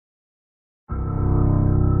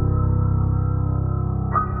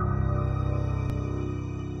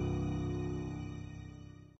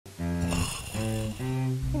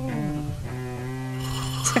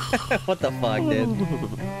What the fuck, dude?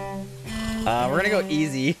 We're gonna go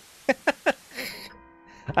easy.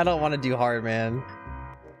 I don't want to do hard, man.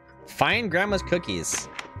 Find grandma's cookies.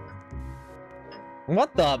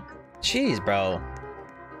 What the? Jeez, bro.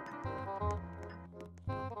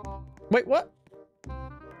 Wait, what?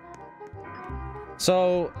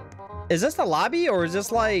 So, is this the lobby or is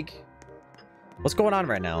this like... What's going on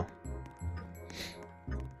right now?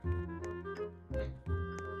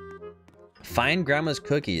 Find grandma's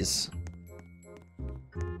cookies.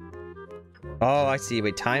 Oh, I see.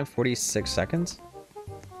 Wait, time 46 seconds?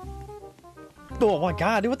 Oh my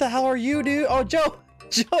god, dude, what the hell are you, dude? Oh, Joe!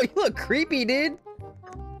 Joe, you look creepy, dude!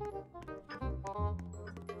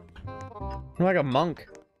 You're like a monk.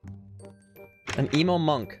 An emo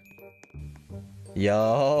monk.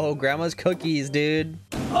 Yo, grandma's cookies, dude.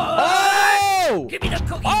 Oh! Give me the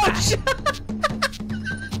cookies back!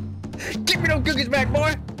 Give me those cookies back,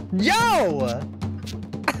 boy! Yo!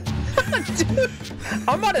 Dude,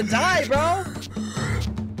 I'm about to die, bro!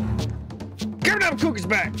 Give me them cookies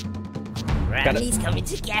back! Granny's coming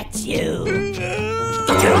to get you!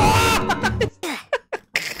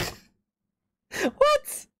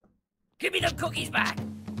 What? Give me the cookies back!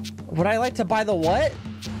 Would I like to buy the what?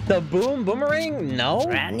 The boomerang? No?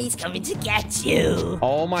 Granny's coming to get you!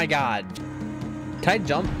 Oh my god. Can I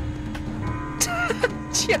jump?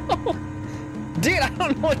 Yo! Dude, I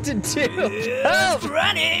don't know what to do! Help!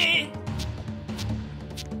 Granny!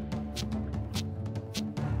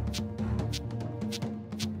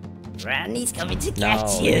 Granny's coming to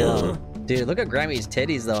get you! No. Dude, look at Grammy's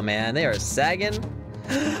titties though, man. They are sagging.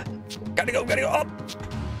 Gotta go up!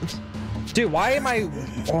 Dude, why am I...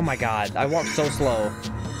 Oh my god, I walk so slow.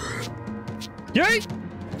 Yay!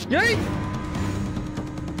 Yay!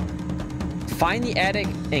 Find the attic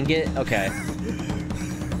and get... Okay.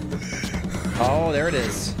 Oh, there it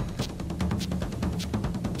is.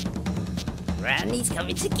 Granny's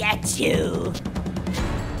coming to get you!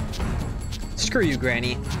 Screw you,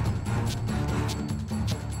 Granny.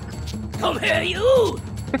 Come here, you!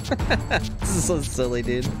 This is so silly,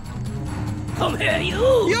 dude. Come here,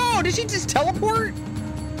 you! Yo, did she just teleport?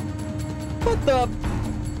 What the...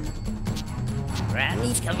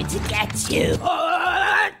 Granny's coming to get you!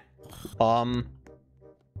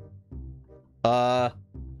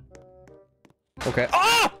 Okay.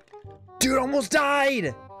 Ah! Dude, almost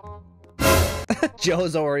died!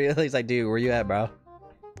 Joe's already... He's like, dude, where you at, bro?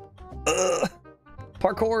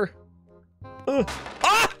 Parkour!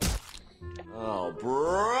 Ah! Oh,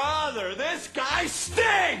 brother, this guy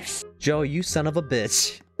stinks! Joe, you son of a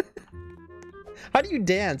bitch. How do you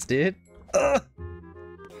dance, dude?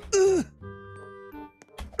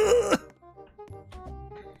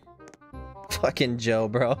 Fucking Joe,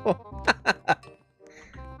 bro.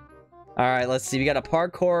 Alright, let's see. We got a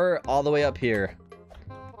parkour all the way up here.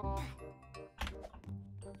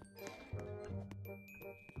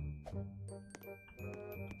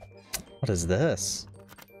 What is this?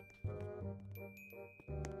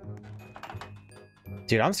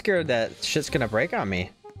 Dude, I'm scared that shit's gonna break on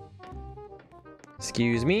me.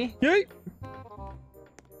 Excuse me? Yay!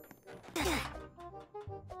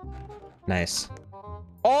 Nice.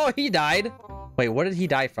 Oh, he died! Wait, what did he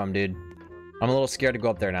die from, dude? I'm a little scared to go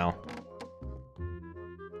up there now.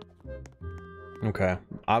 Okay.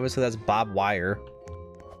 Obviously, that's Bob Wire.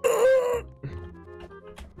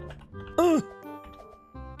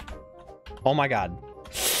 Oh my god.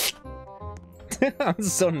 I'm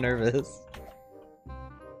so nervous.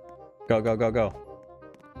 Go, go, go, go.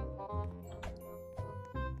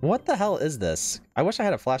 What the hell is this? I wish I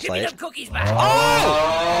had a flashlight. Give me the cookies back!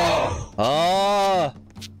 Oh! Oh!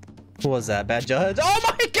 Who was that? Bad Judge? Oh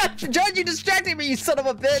my god! Judge, you distracted me, you son of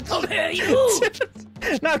a bitch! Come here, you!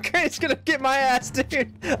 Now Granny's gonna get my ass,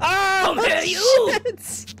 dude! Ah! Come here, you!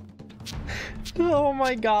 Shit. Oh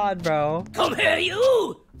my god, bro. Come here,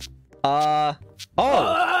 you! Oh!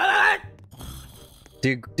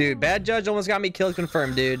 Dude, Bad Judge almost got me killed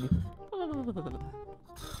confirmed, dude.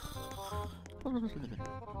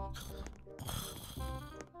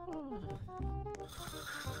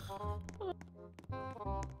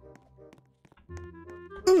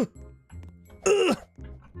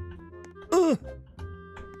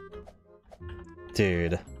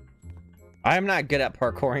 Dude. I am not good at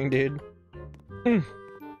parkouring, dude.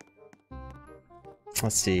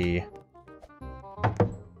 Let's see.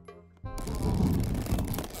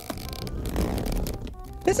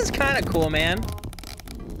 This is kind of cool, man.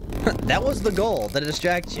 That was the goal, to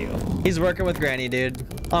distract you. He's working with Granny, dude.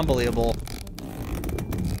 Unbelievable.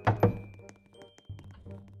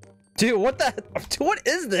 Dude, what the... What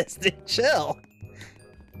is this? Dude, chill.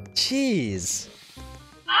 Jeez.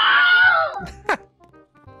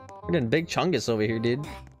 We're getting big chungus over here, dude.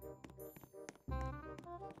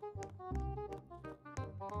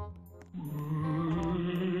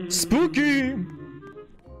 Spooky!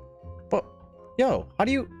 What? Yo, how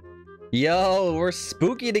do you... Yo, we're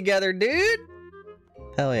spooky together, dude!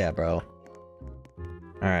 Hell yeah, bro.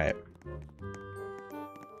 Alright.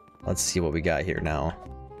 Let's see what we got here now.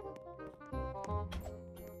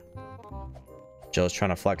 Joe's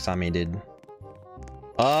trying to flex on me, dude.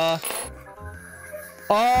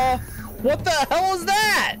 What the hell is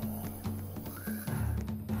that?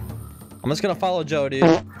 I'm just gonna follow Joe, dude.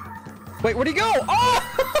 Wait, where'd he go? Oh,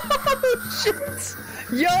 shit!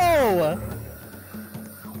 Yo!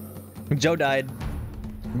 Joe died.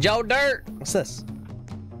 Joe Dirt! What's this?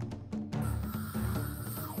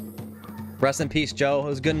 Rest in peace, Joe. It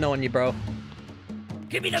was good knowing you, bro.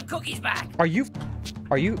 Give me the cookies back. Are you...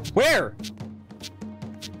 Where?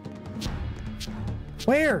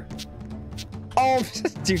 Where? Oh,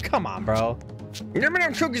 dude, come on, bro. Give me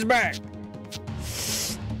them cookies back.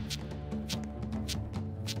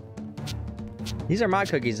 These are my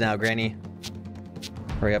cookies now, Granny.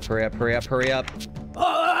 Hurry up, hurry up, hurry up, hurry up.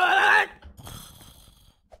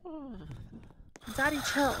 Daddy,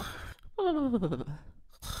 chill.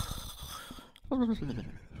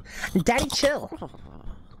 Daddy, chill.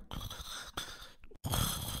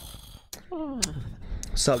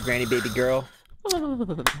 What's up, Granny, baby girl?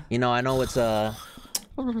 You know, I know it's no,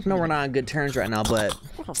 we're not on good terms right now, but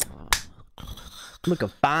looking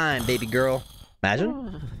fine, baby girl.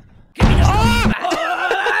 Imagine. Give me the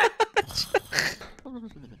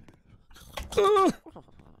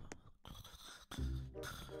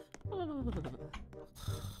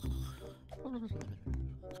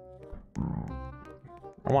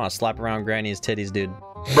I want to slap around Granny's titties, dude.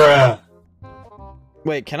 Bruh.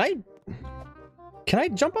 Wait, can I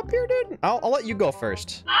jump up here, dude? I'll let you go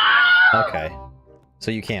first. Okay. So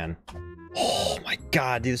you can. Oh my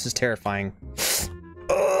god, dude, this is terrifying.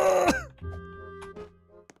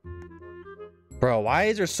 Bro, why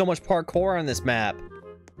is there so much parkour on this map?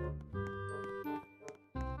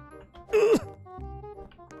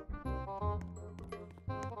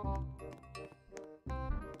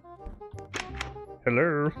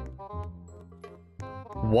 Hello?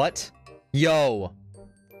 What? Yo.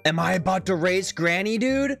 Am I about to race Granny,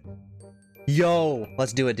 dude? Yo.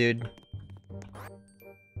 Let's do it, dude.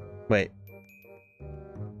 Wait.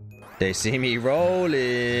 They see me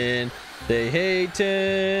rolling. They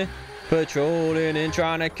hating. Patrolling and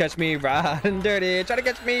trying to catch me riding dirty. Trying to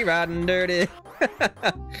catch me riding dirty.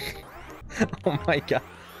 Oh my god.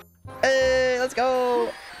 Hey, let's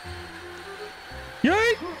go.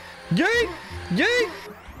 Yay! Yay! Yay!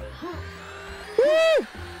 Woo!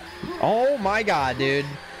 Oh my god, dude.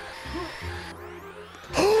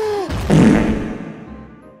 I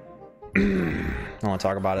don't want to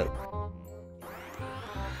talk about it.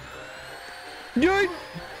 Yay!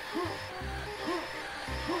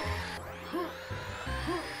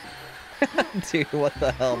 Dude, what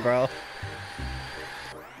the hell, bro?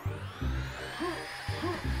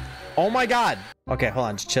 Oh my god! Okay, hold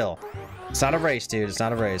on, just chill. It's not a race, dude. It's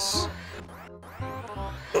not a race.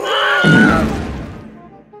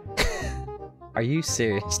 Are you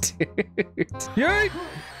serious, dude? Yay!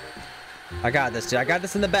 I got this, dude. I got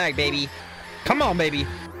this in the bag, baby. Come on, baby.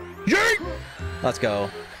 Yay! Let's go.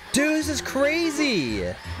 Dude, this is crazy.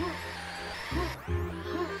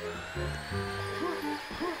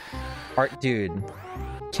 Dude,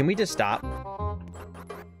 can we just stop?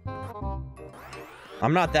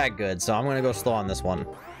 I'm not that good, so I'm gonna go slow on this one.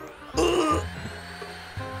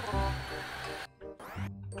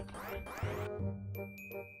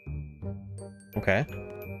 Okay.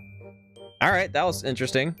 Alright, that was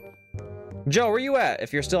interesting. Joe, where you at?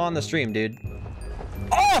 If you're still on the stream, dude.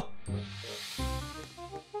 Oh!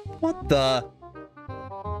 What the?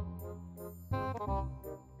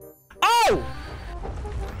 Oh!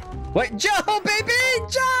 Wait, Joe, baby!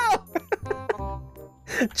 Joe!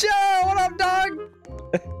 Joe, what up, dog?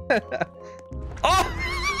 Oh!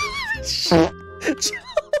 Joe!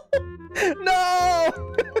 No!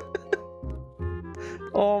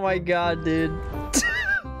 Oh my god, dude.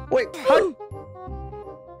 Wait, how?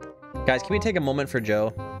 Guys, can we take a moment for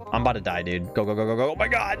Joe? I'm about to die, dude. Go, go, go, go, go. Oh my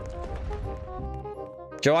god!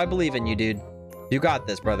 Joe, I believe in you, dude. You got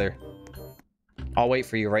this, brother. I'll wait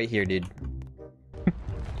for you right here, dude.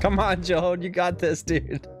 Come on, Joe. You got this,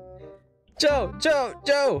 dude. Joe, Joe,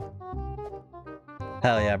 Joe!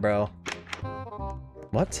 Hell yeah, bro.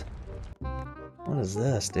 What? What is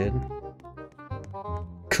this, dude?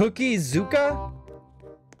 Cookie Zuka?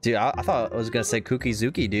 Dude, I thought I was gonna say Cookie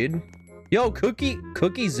Zuki, dude. Yo, Cookie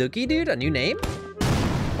Zuki, dude? A new name?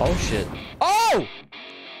 Oh, shit. Oh!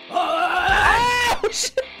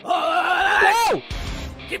 shit! Oh, Whoa!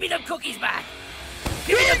 give me them cookies back!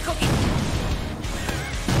 Give me them cookies!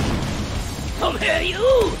 Come here,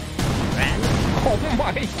 you! Gran! Oh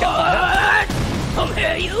my god! Come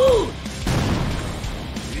here, you!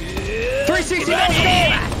 360, Gran,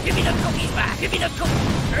 let's go! give me them cookies back! Give me them cookies!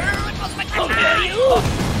 Come here, you!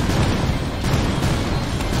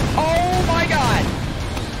 Oh my god!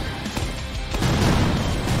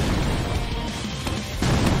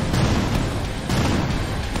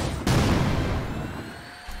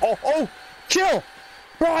 Oh, chill!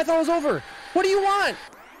 Bro, I thought it was over. What do you want?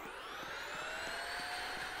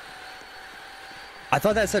 I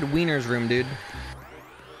thought that said Wiener's room, dude.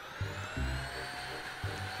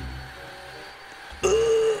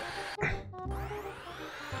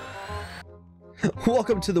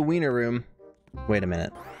 Welcome to the Wiener room. Wait a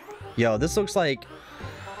minute. Yo, this looks like...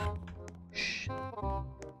 Shh.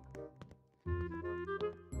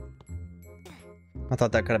 I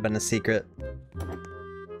thought that could have been a secret.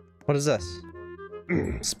 What is this?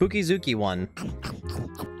 Spooky Zuki one.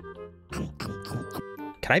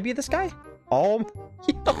 Can I be this guy? Oh,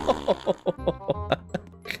 yo.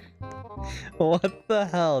 What the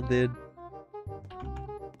hell, dude?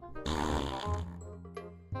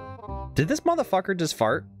 Did this motherfucker just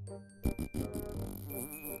fart?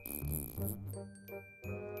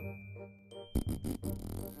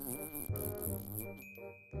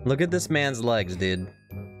 Look at this man's legs, dude.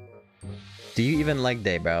 Do you even leg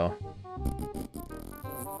day, bro?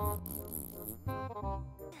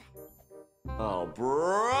 Oh,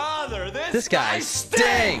 brother, This guy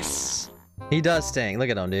stinks! He does stink. Look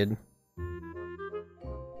at him, dude.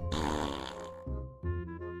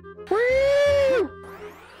 Woo!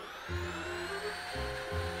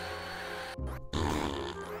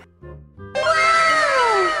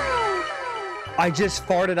 I just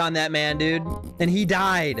farted on that man, dude, and he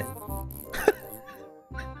died.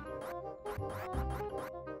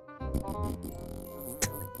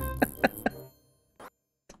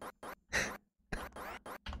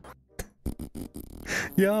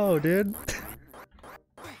 Yo, dude.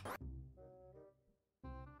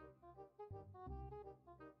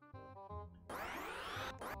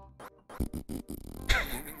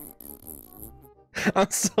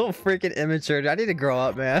 I'm so freaking immature. I need to grow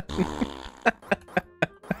up, man.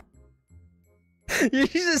 You're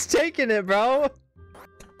just taking it, bro.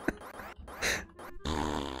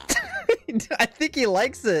 I think he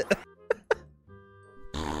likes it.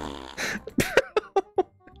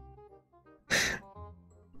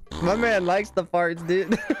 My man likes the farts,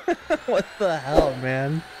 dude. What the hell,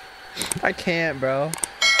 man? I can't, bro.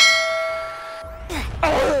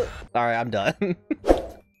 Alright, I'm done.